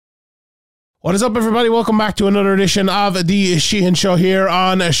What is up, everybody? Welcome back to another edition of the Sheehan Show here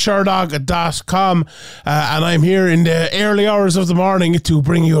on Sherdog.com. And I'm here in the early hours of the morning to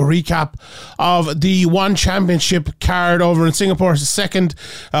bring you a recap of the One Championship card over in Singapore. It's the second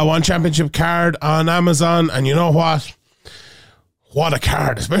One Championship card on Amazon. And you know what? What a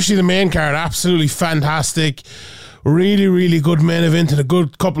card, especially the main card. Absolutely fantastic. Really, really good main event and a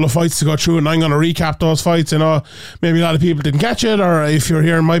good couple of fights to go through, and I'm going to recap those fights. I know maybe a lot of people didn't catch it, or if you're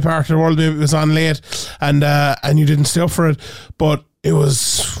here in my part of the world, maybe it was on late and you didn't stay up for it, but it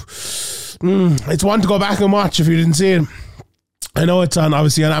was it's one to go back and watch if you didn't see it. I know it's on,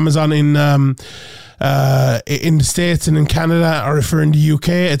 obviously, on Amazon in the States and in Canada, or if you're in the UK,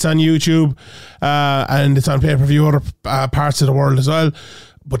 it's on YouTube, and it's on pay-per-view other parts of the world as well.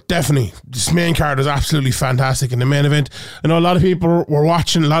 But definitely, this main card was absolutely fantastic in the main event. I know a lot of people were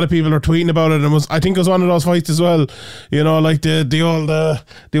watching, a lot of people are tweeting about it, and I think it was one of those fights as well. You know, like the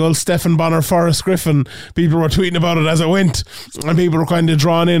old Stephen Bonner Forrest Griffin. People were tweeting about it as it went, and people were kind of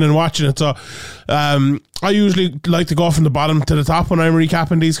drawn in and watching it. So I usually like to go from the bottom to the top when I'm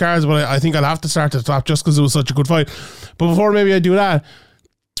recapping these cards, but I think I'll have to start at the top just because it was such a good fight. But before maybe I do that,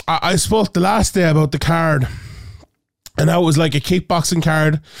 I spoke the last day about the card. And that was like a kickboxing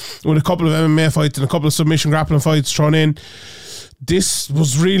card with a couple of MMA fights and a couple of submission grappling fights thrown in. This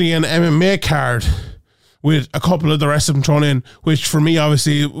was really an MMA card with a couple of the rest of them thrown in, which for me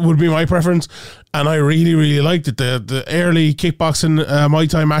obviously would be my preference. And I really, really liked it. The early kickboxing Muay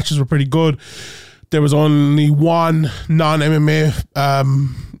Thai matches were pretty good. There was only one non-MMA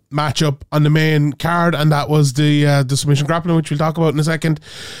matchup on the main card, and that was the submission grappling, which we'll talk about in a second.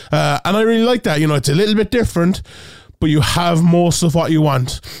 And I really like that. You know, it's a little bit different, but you have most of what you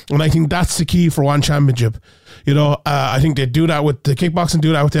want. And I think that's the key for One Championship. You know, I think they do that with the kickboxing,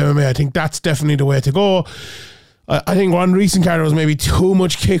 do that with the MMA. I think that's definitely the way to go. I think one recent card was maybe too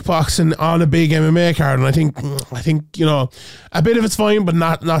much kickboxing on a big MMA card. And I think you know, a bit of it's fine, but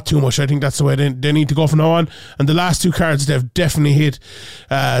not too much. I think that's the way they need to go from now on. And the last two cards, they've definitely hit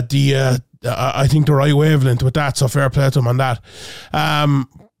I think the right wavelength with that. So fair play to them on that.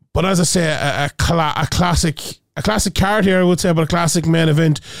 But as I say, a classic card here, I would say, but a classic main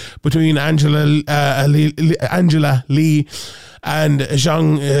event between Angela Lee and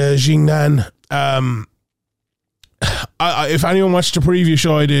Jingnan. If anyone watched the preview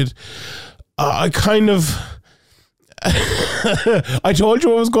show I did, I kind of I told you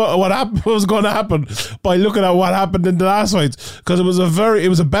what was going to happen by looking at what happened in the last fights, because it was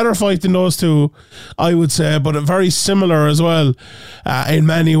a better fight than those two, I would say, but very similar as well in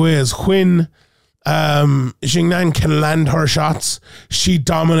many ways. When Jingnan can land her shots, she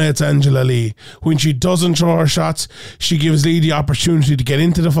dominates Angela Lee. When she doesn't throw her shots, she gives Lee the opportunity to get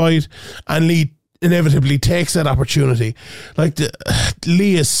into the fight, and Lee inevitably takes that opportunity. Like,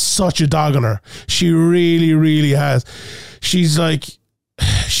 Lee is such a dog on her. She really, really has. She's like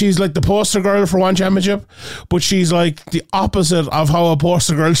the poster girl for One Championship, but she's like the opposite of how a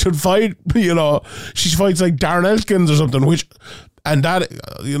poster girl should fight. You know, she fights like Darren Elkins or something, and that,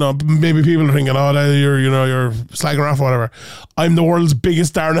 you know, maybe people are thinking, oh, you're slagging her off or whatever. I'm the world's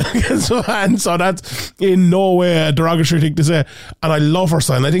biggest Darren Elkins fan, so that's in no way a derogatory thing to say. And I love her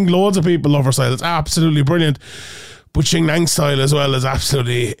style. I think loads of people love her style. It's absolutely brilliant. But Jingnan's style as well is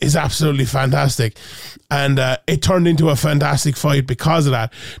absolutely fantastic. And it turned into a fantastic fight because of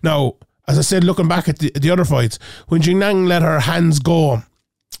that. Now, as I said, looking back at the other fights, when Jingnan let her hands go,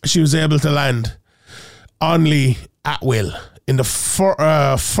 she was able to land on Lee at will. In the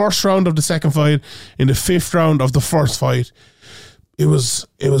first round of the second fight, in the fifth round of the first fight, it was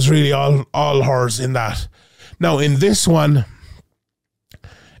really all hers in that. Now in this one,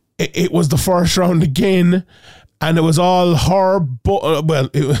 it was the first round again, and it was all her.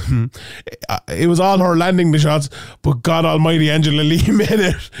 It was all her landing the shots, but God Almighty, Angela Lee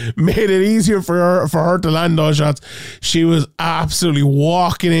made it easier for her to land those shots. She was absolutely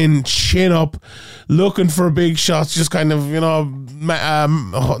walking in, chin up, looking for big shots, just kind of, you know,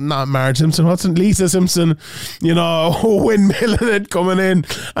 not Marat Simpson, Lisa Simpson, you know, windmilling it, coming in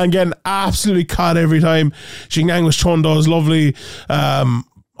and getting absolutely caught every time. Jingnan was throwing those lovely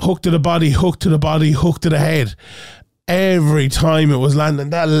hook to the body, hook to the body, hook to the head. Every time it was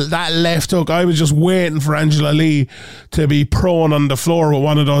landing, that left hook, I was just waiting for Angela Lee to be prone on the floor with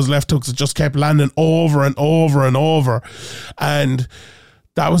one of those left hooks that just kept landing over and over and over. And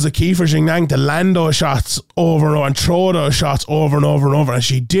that was the key for Jingnan, to land those shots over and over and throw those shots over and over and over. And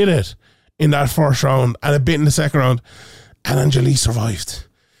she did it in that first round and a bit in the second round. And Angela Lee survived.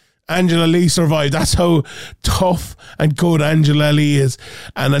 Angela Lee survived. That's how tough and good Angela Lee is.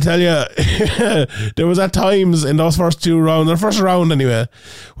 And I tell you, there was at times in those first 2 rounds, the first round anyway,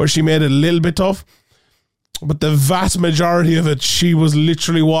 where she made it a little bit tough. But the vast majority of it, she was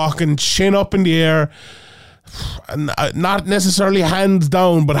literally walking chin up in the air, and not necessarily hands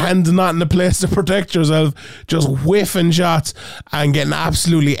down, but hands not in a place to protect yourself, just whiffing shots and getting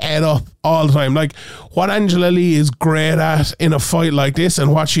absolutely ate up all the time. Like what Angela Lee is great at in a fight like this,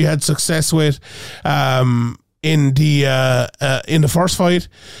 and what she had success with in the first fight,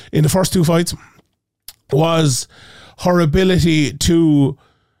 in the first 2 fights, was her ability to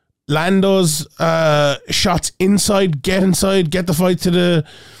land those shots inside, get the fight to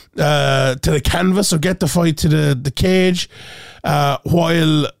the canvas, or get the fight to the cage,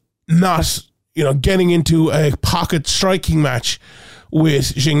 while not, getting into a pocket striking match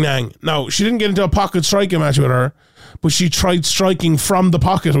with Jingnan. Now, she didn't get into a pocket striking match with her, but she tried striking from the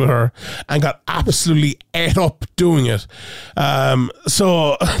pocket with her and got absolutely ate up doing it.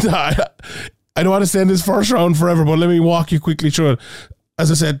 So I don't want to stay in this first round forever, but let me walk you quickly through it. As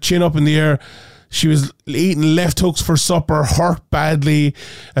I said, chin up in the air. She was eating left hooks for supper, hurt badly.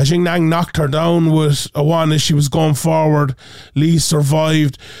 Jingnan knocked her down with a one as she was going forward. Lee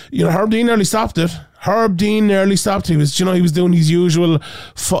survived. Herb Dean nearly stopped it. He was, he was doing his usual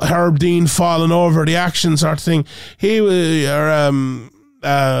Herb Dean falling over the action sort of thing. Lee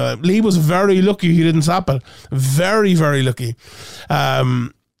was very lucky he didn't stop it. Very, very lucky.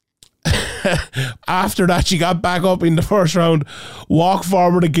 After that, she got back up in the first round, walked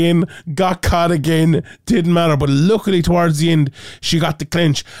forward again, got caught again, didn't matter. But luckily, towards the end, she got the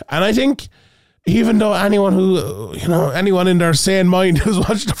clinch. And I think, even though anyone in their sane mind who's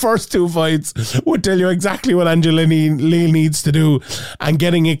watched the first 2 fights would tell you exactly what Angela Lee needs to do, and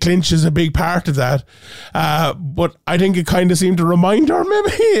getting a clinch is a big part of that. But I think it kind of seemed to remind her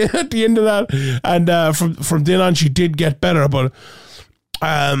maybe at the end of that. And from then on, she did get better. But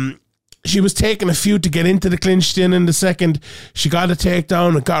she was taking a few to get into the clinch. Then in the second, she got a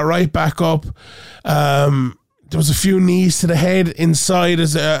takedown and got right back up. There was a few knees to the head inside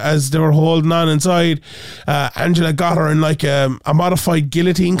as they were holding on inside. Angela got her in like a modified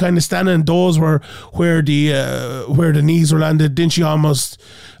guillotine kind of stand, and those were where the knees were landed. Then she almost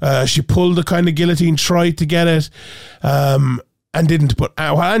she pulled the kind of guillotine, tried to get it, and didn't. But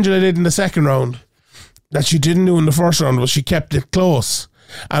what Angela did in the second round that she didn't do in the first round was she kept it close.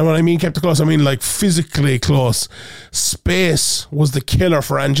 And when I mean kept it close, I mean like physically close. Space was the killer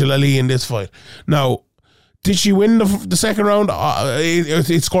for Angela Lee in this fight. Now, did she win the second round?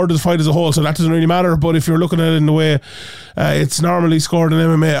 It scored the fight as a whole, so that doesn't really matter. But if you're looking at it in the way it's normally scored in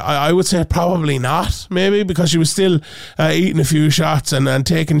MMA, I would say probably not, maybe, because she was still eating a few shots and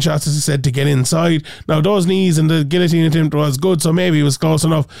taking shots, as I said, to get inside. Now, those knees and the guillotine attempt was good, so maybe it was close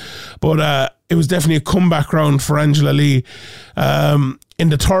enough. But it was definitely a comeback round for Angela Lee. In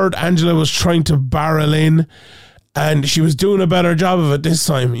the third, Angela was trying to barrel in, and she was doing a better job of it this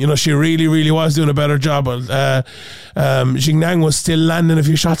time. She really, really was doing a better job. Jingnan was still landing a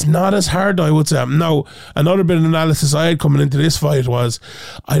few shots, not as hard, I would say. Now, another bit of analysis I had coming into this fight was,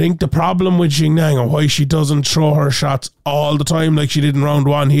 I think the problem with Jingnan and why she doesn't throw her shots all the time like she did in round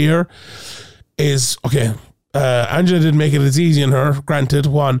 1 here is, okay, Angela didn't make it as easy on her, granted,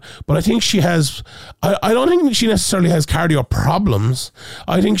 one, but I think she has, I don't think she necessarily has cardio problems.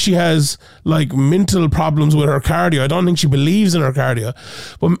 I think she has like mental problems with her cardio. I don't think she believes in her cardio.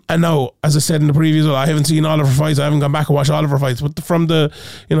 And now, as I said in the previous one, I haven't seen all of her fights. I haven't gone back and watched all of her fights, but from the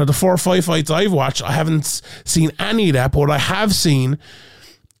 4 or 5 fights I've watched, I haven't seen any of that. But what I have seen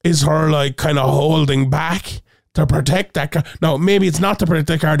is her like kind of holding back to protect that. Now, maybe it's not to protect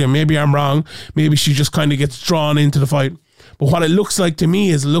that cardio. Maybe I'm wrong. Maybe she just kind of gets drawn into the fight. But what it looks like to me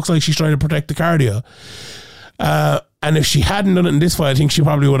is it looks like she's trying to protect the cardio. And if she hadn't done it in this fight, I think she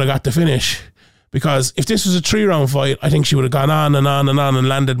probably would have got the finish. Because if this was a 3-round fight, I think she would have gone on and on and on and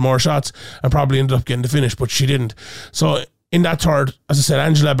landed more shots and probably ended up getting the finish, but she didn't. So in that third, as I said,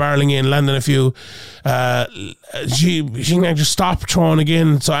 Angela barreling in, landing a few. She just stopped throwing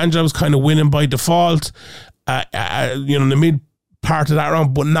again. So Angela was kind of winning by default. In the mid part of that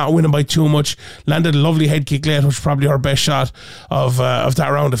round, but not winning by too much. Landed a lovely head kick late, which was probably her best shot of that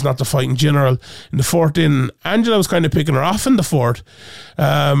round, if not the fight in general. In the fourth, Angela was kind of picking her off in the fourth.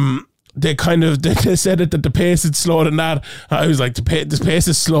 They said that the pace had slowed in that. I was like, the pace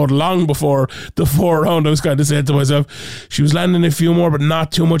has slowed long before the 4th round. I was kind of saying to myself, she was landing a few more, but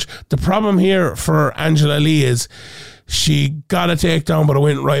not too much. The problem here for Angela Lee is She got a takedown, but it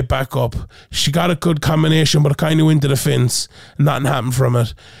went right back up. She got a good combination, but it kind of went to the fence. Nothing happened from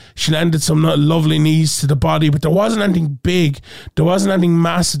it. She landed some lovely knees to the body, but there wasn't anything big. There wasn't anything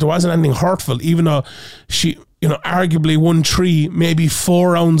massive. There wasn't anything hurtful, even though she, arguably won 3, maybe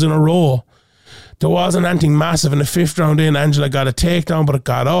 4 rounds in a row. There wasn't anything massive. In the 5th round in, Angela got a takedown, but it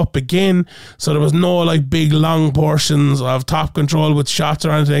got up again. So there was no big long portions of top control with shots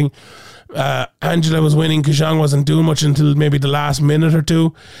or anything. Angela was winning because Xiong wasn't doing much until maybe the last minute or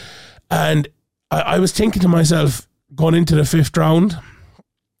two. And I was thinking to myself, going into the 5th round,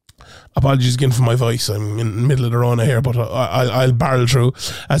 apologies again for my voice, I'm in the middle of the Rona here, but I'll barrel through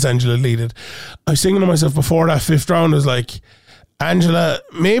as Angela leaded. I was thinking to myself before that 5th round, I was like, Angela,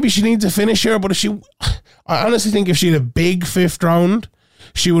 maybe she needs a finish here, but I honestly think if she had a big 5th round,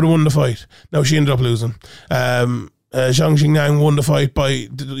 she would have won the fight. Now, she ended up losing. Jingnan won the fight by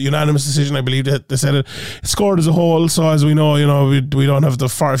unanimous decision, I believe that they said it. It scored as a whole, so as we know, we don't have the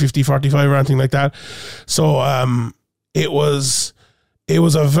 50-45 or anything like that. So it was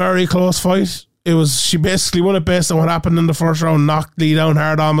a very close fight. She basically won it based on what happened in the 1st round, knocked Lee down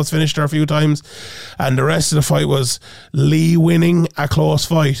hard, almost finished her a few times, and the rest of the fight was Lee winning a close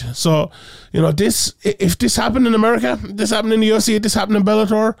fight. So, if this happened in America, this happened in the UFC, this happened in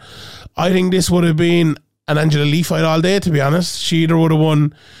Bellator, I think this would have been an Angela Lee fight all day, to be honest. She either would have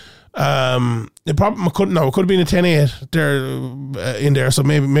won. It could have been a 10-8 there in there, so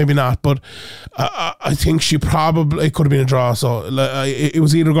maybe not. But I think it could have been a draw. So it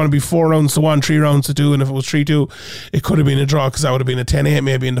was either going to be 4 rounds to 1, 3 rounds to 2, and if it was 3-2, it could have been a draw because that would have been a 10-8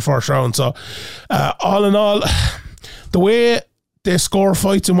 maybe in the 1st round. So all in all, the way they score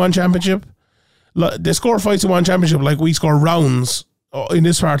fights in one championship, like we score rounds in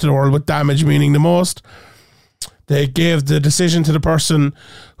this part of the world with damage meaning the most. They gave the decision to the person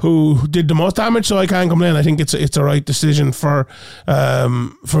who did the most damage, so I can't complain. I think it's a right decision for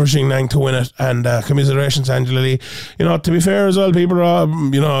Jingnan to win it, and commiserations, Angela Lee. To be fair as well, people are,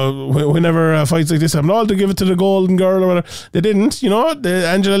 whenever fights like this happen, to give it to the golden girl or whatever. They didn't,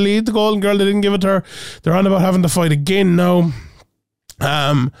 Angela Lee, the golden girl, they didn't give it to her. They're on about having to fight again now.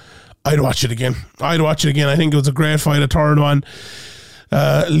 I'd watch it again. I think it was a great fight, a third one.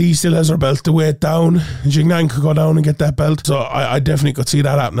 Lee still has her belt to weight down. Jingnan could go down and get that belt, so I definitely could see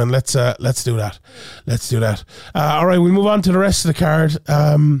that happening. Let's do that. All right, we move on to the rest of the card.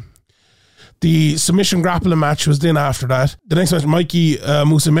 The submission grappling match was then after that. The next match, Mikey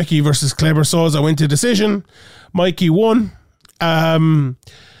Musumeci versus Cleber Sousa, went to decision. Mikey won. I'm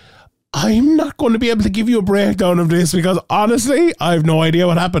not going to be able to give you a breakdown of this because honestly, I have no idea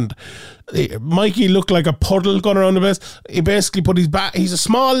what happened. Mikey looked like a puddle going around the base. He basically put his back. He's a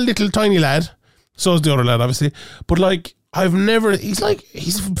small, little, tiny lad. So is the other lad, obviously. But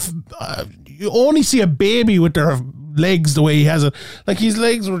you only see a baby with their legs the way he has it. Like his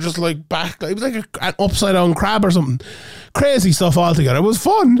legs were just back. It was like an upside down crab or something. Crazy stuff altogether. It was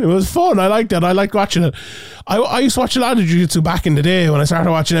fun. I liked it. I liked watching it. I used to watch a lot of jiu-jitsu back in the day when I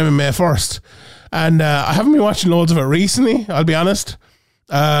started watching MMA first. And I haven't been watching loads of it recently, I'll be honest.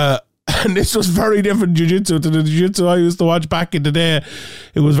 And this was very different jiu-jitsu to the jiu-jitsu I used to watch back in the day.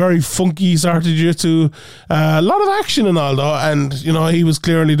 It was very funky sort of jiu-jitsu. A lot of action and all though. And, he was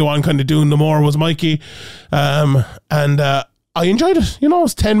clearly the one kind of doing the more was Mikey. I enjoyed it. It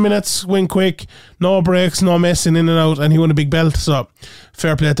was 10 minutes, went quick, no breaks, no messing in and out, and he won a big belt. So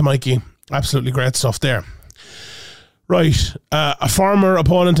fair play to Mikey. Absolutely great stuff there. Right, a former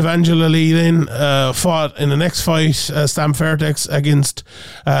opponent of Angela Lee then fought in the next fight, Stamp Fairtex against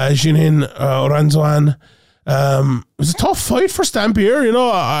Jihin Radzuan. It was a tough fight for Stamp here.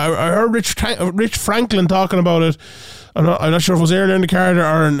 I heard Rich Franklin talking about it. I'm not sure if it was earlier in the card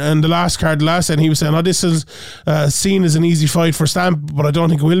or in the last card, and he was saying, this is seen as an easy fight for Stamp, but I don't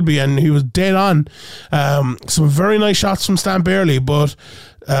think it will be, and he was dead on. Some very nice shots from Stamp early, but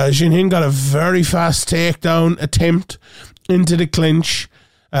Jihin got a very fast takedown attempt into the clinch.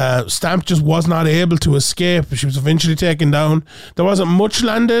 Stamp just was not able to escape. She was eventually taken down. There wasn't much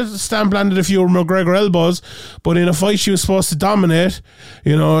landed. Stamp landed a few McGregor elbows, but in a fight she was supposed to dominate,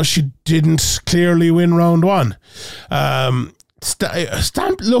 she didn't clearly win round 1.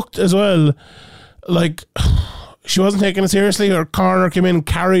 Stamp looked as well like she wasn't taking it seriously. Her corner came in,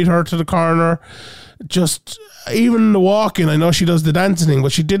 carried her to the corner. Just even the walking, I know she does the dancing thing,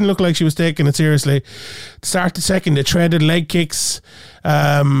 but she didn't look like she was taking it seriously. Start the second, they traded leg kicks.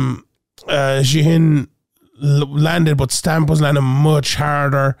 Jihin landed, but Stamp was landing much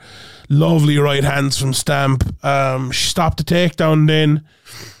harder. Lovely right hands from Stamp. She stopped the takedown then.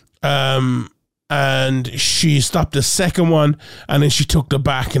 and she stopped the second one, and then she took the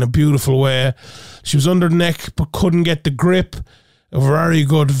back in a beautiful way. She was under the neck but couldn't get the grip. Very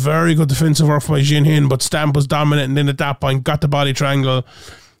good defensive work by Jihin, but Stamp was dominant, and then at that point got the body triangle.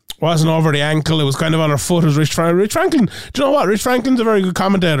 Wasn't over the ankle, it was kind of on her foot. It was Rich Franklin. Do you know what? Rich Franklin's a very good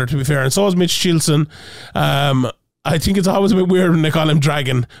commentator, to be fair, and so is Mitch Chilson. I think it's always a bit weird when they call him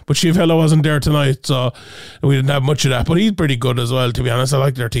Dragon, but Shiv Hello wasn't there tonight, so we didn't have much of that. But he's pretty good as well, to be honest. I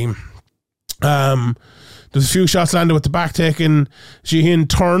like their team. There's a few shots landed with the back taken. Jihin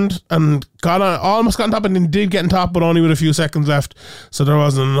turned and almost got on top, and then did get on top, but only with a few seconds left, so there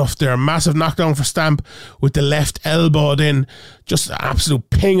wasn't enough there. Massive knockdown for Stamp with the left elbow, then just an absolute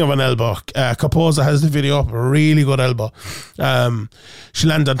ping of an elbow. Kaposa has the video up, a really good elbow. She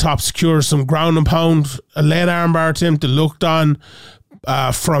landed on top, secures some ground and pound, a late armbar attempt that looked on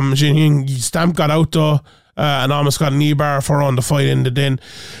from Jihin. Stamp got out though, and almost got a knee bar for on the fight ended in.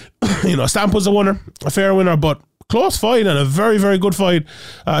 Stamp was a winner, a fair winner, but close fight and a very, very good fight.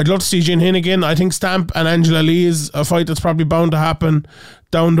 I'd love to see Jihin again. I think Stamp and Angela Lee is a fight that's probably bound to happen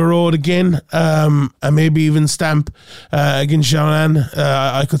down the road again, and maybe even Stamp against Xiaonan.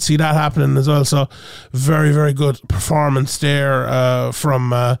 I could see that happening as well. So very, very good performance there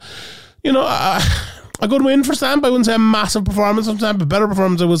from a good win for Stamp. I wouldn't say a massive performance from Stamp, a better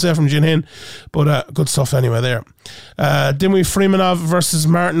performance I would say from Jihin, but good stuff anyway there. Timofey Freymanov versus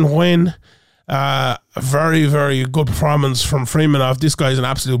Martin Nguyen. A very, very good performance from Freymanov. This guy's an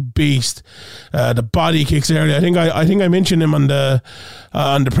absolute beast. The body kicks early. I think I mentioned him on the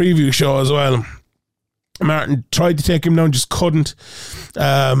preview show as well. Martin tried to take him down, just couldn't.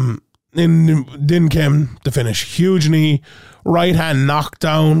 Then came the finish. Huge knee, right hand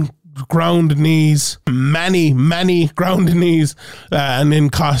knockdown, grounded knees, many grounded knees, and then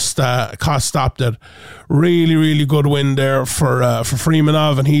Kost stopped it. Really, really good win there for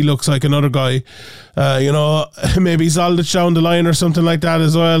Freymanov, and he looks like another guy. Maybe Zoldic down the line or something like that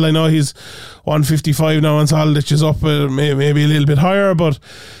as well. I know he's 155 now, and Zoldic is up maybe a little bit higher, but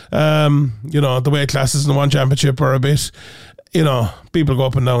the weight classes in the one championship are a bit, people go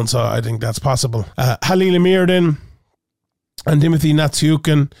up and down, so I think that's possible. Halil Amir then, and Timofey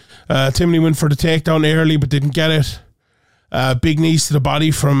Nastyukhin. Timothy went for the takedown early but didn't get it. Big knees to the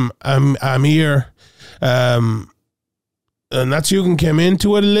body from Amir. Nastyukhin came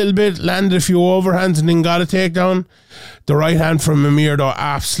into it a little bit, landed a few overhands, and then got a takedown. The right hand from Amir, though,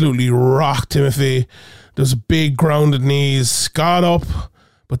 absolutely rocked Timothy. There's big grounded knees, got up,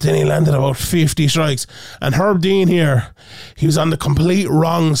 but then he landed about 50 strikes. And Herb Dean here, he was on the complete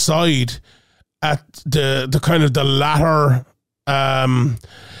wrong side at the kind of the latter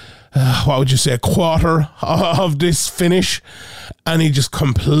what would you say, a quarter of this finish, and he just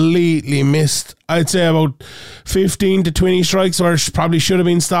completely missed. I'd say about 15 to 20 strikes where it probably should have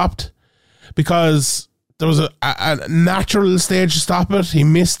been stopped, because there was a natural stage to stop it. He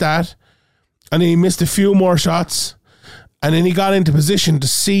missed that, and he missed a few more shots, and then he got into position to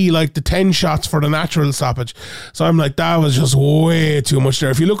see like the 10 shots for the natural stoppage. So I'm like, that was just way too much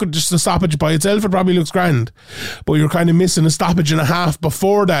there. If you look at just the stoppage by itself, it probably looks grand, but you're kind of missing a stoppage and a half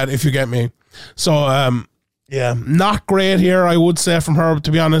before that, if you get me. So not great here, I would say, from her,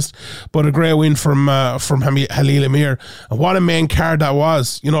 to be honest, but a great win from Halil Amir. And what a main card that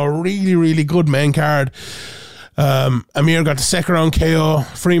was. Really, really good main card. Amir got the second round KO,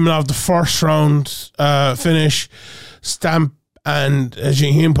 Freymanov the first round finish. Stamp and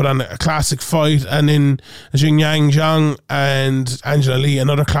Jihin put on a classic fight, and then Jingnan Xiong and Angela Lee,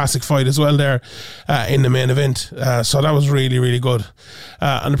 another classic fight as well there in the main event. So that was really, really good.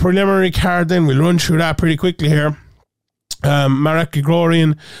 On the preliminary card then, we'll run through that pretty quickly here. Marat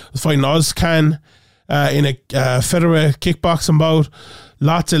Grigorian was fighting Ozcan in a featherweight kickboxing bout.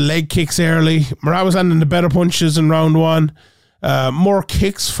 Lots of leg kicks early. Marat was landing the better punches in round one. More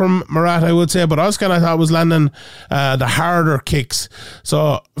kicks from Marat, I would say, but Ozcan, I thought, was landing the harder kicks.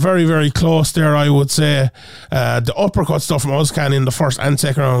 So very, very close there, I would say. The uppercut stuff from Ozcan in the first and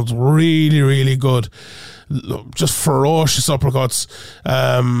second round was really, really good. Just ferocious uppercuts.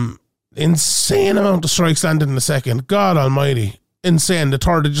 Insane amount of strikes landed in the second. God almighty. Insane. The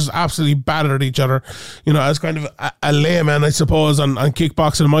third, they just absolutely battered each other. As kind of a layman, I suppose, on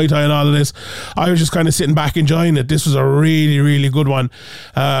kickboxing and Muay Thai and all of this, I was just kind of sitting back enjoying it. This was a really, really good one.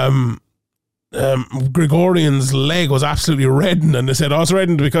 Grigorian's leg was absolutely reddened, and they said, it's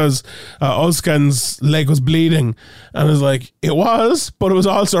reddened because Ozcan's leg was bleeding, and I was like, it was, but it was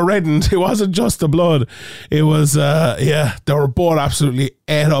also reddened. It wasn't just the blood. It was they were both absolutely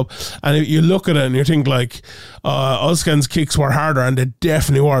ate up, and you look at it and you think like Ozcan's kicks were harder, and they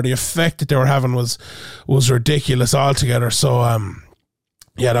definitely were. The effect that they were having was ridiculous altogether. So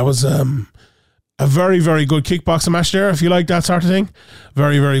that was a very, very good kickboxing match there, if you like that sort of thing.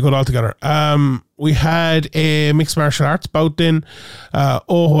 Very, very good altogether. We had a mixed martial arts bout then.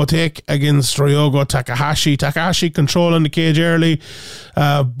 Taek against Ryogo Takahashi. Takahashi controlling the cage early,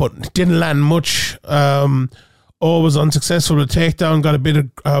 but didn't land much. Was unsuccessful with a takedown, got a bit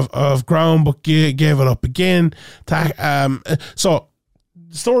of ground, but gave it up again. So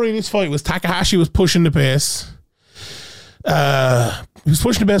the story of this fight was Takahashi was pushing the pace. He was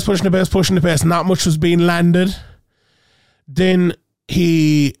pushing the pace. Not much was being landed. Then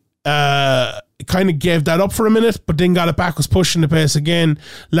he kind of gave that up for a minute, but then got it back, was pushing the pace again,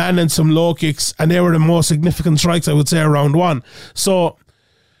 landing some low kicks, and they were the most significant strikes, I would say, round one. So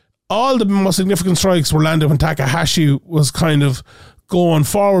all the most significant strikes were landed when Takahashi was kind of going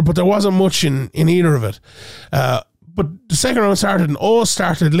forward, but there wasn't much in either of it. But the second round started and O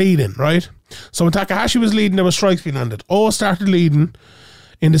started leading, right? So when Takahashi was leading, there was strikes being landed. O started leading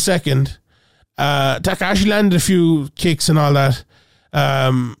in the second. Takahashi landed a few kicks and all that.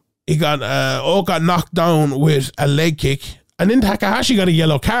 O got knocked down with a leg kick, and then Takahashi got a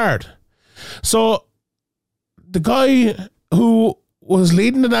yellow card. So the guy who was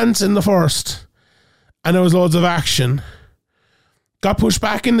leading the dance in the first, and there was loads of action, got pushed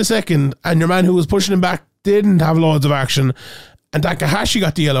back in the second, and your man who was pushing him back didn't have loads of action, and Takahashi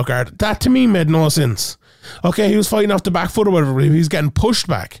got the yellow card. That to me made no sense. Okay, he was fighting off the back foot or whatever, he was getting pushed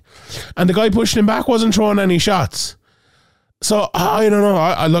back, and the guy pushing him back wasn't throwing any shots. So I don't know.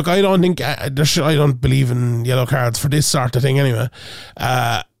 I don't believe in yellow cards for this sort of thing anyway.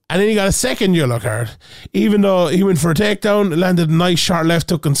 And then he got a second yellow card, even though he went for a takedown, landed a nice short left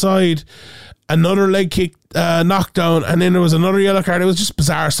hook inside, another leg kick, knockdown, and then there was another yellow card. It was just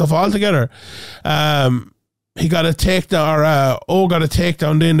bizarre stuff altogether. He got a takedown, O got a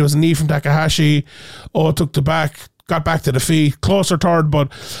takedown. Then there was a knee from Takahashi. O took the back, got back to the feet, closer third,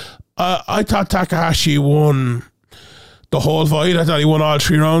 but I thought Takahashi won the whole fight. I thought he won all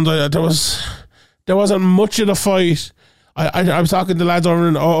 3 rounds. There wasn't much of the fight. I was talking to the lads over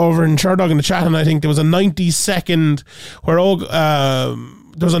in Sherdog in the chat, and I think there was a 90-second where there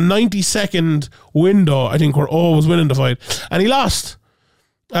was a 90-second window, I think, where O was winning the fight, and he lost.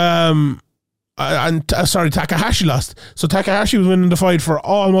 Takahashi lost. So Takahashi was winning the fight for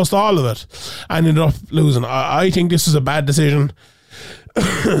almost all of it, and ended up losing. I think this was a bad decision.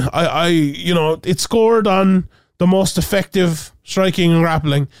 It scored on the most effective striking and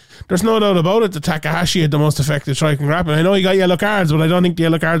grappling. There's no doubt about it that Takahashi had the most effective striking and grappling. I know he got yellow cards, but I don't think the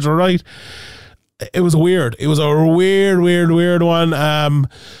yellow cards were right. It was weird. It was a weird one.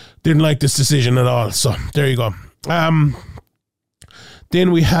 Didn't like this decision at all. So there you go.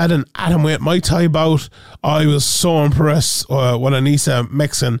 Then we had an atomweight Muay Thai bout. I was so impressed with Anissa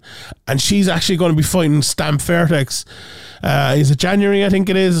Meksen, and she's actually going to be fighting Stamp Fairtex. Is it January? I think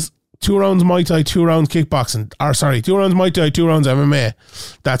it is. 2 rounds Muay Thai, 2 rounds kickboxing. 2 rounds Muay Thai, 2 rounds MMA.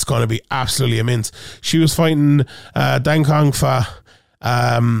 That's going to be absolutely immense. She was fighting Dangkongfah,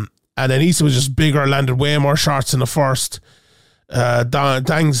 and Anissa was just bigger, landed way more shots in the first.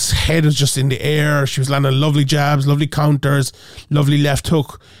 Dang's head was just in the air. She was landing lovely jabs, lovely counters, lovely left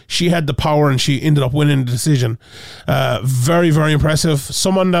hook. She had the power, and she ended up winning the decision. Very, very impressive.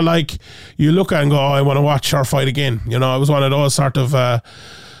 Someone that you look at and go, oh, I want to watch her fight again. It was one of those sort of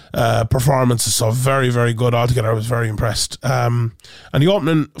performances. So very, very good altogether. I was very impressed. And the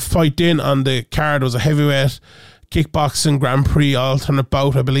opening fight then on the card was a heavyweight kickboxing Grand Prix alternate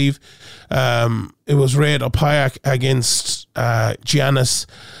bout, I believe. It was Rade Opacic against Giannis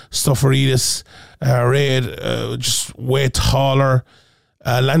Stoforidis. Rade just way taller,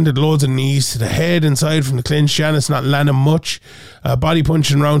 landed loads of knees to the head inside from the clinch. Giannis not landing much. Body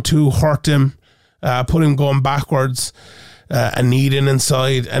punch in round 2 hurt him, put him going backwards. A knee in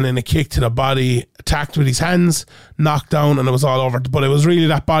inside, and then a kick to the body, attacked with his hands, knocked down, and it was all over. But it was really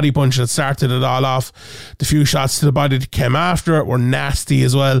that body punch that started it all off. The few shots to the body that came after it were nasty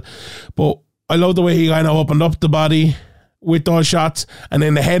as well. But I love the way he kind of opened up the body with those shots, and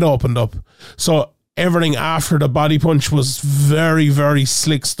then the head opened up. So everything after the body punch was very, very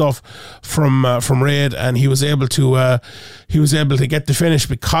slick stuff from Rade, and he was able to get the finish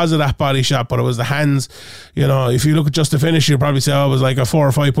because of that body shot. But it was the hands. If you look at just the finish, you'd probably say, oh, it was like a 4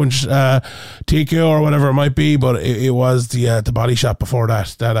 or 5 punch TKO or whatever it might be. But it was the body shot before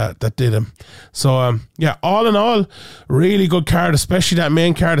that did him. So all in all, really good card, especially that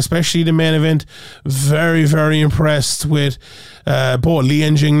main card, especially the main event. Very, very impressed with both Lee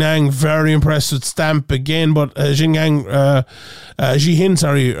and Jingnan. Very impressed with stamp again, but Jihin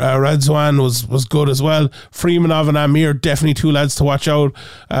Radzuan was good as well. Freymanov and Amir, definitely two lads to watch out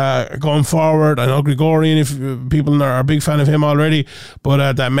going forward. I know Grigorian, if people are a big fan of him already,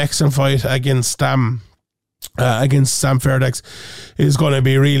 but that Meksen fight against Sam Fairtex is going to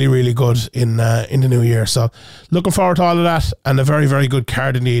be really, really good in the new year. So looking forward to all of that, and a very, very good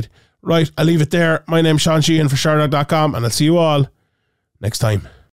card indeed. Right, I'll leave it there. My name's Sean Sheehan for Sherdog.com, and I'll see you all next time.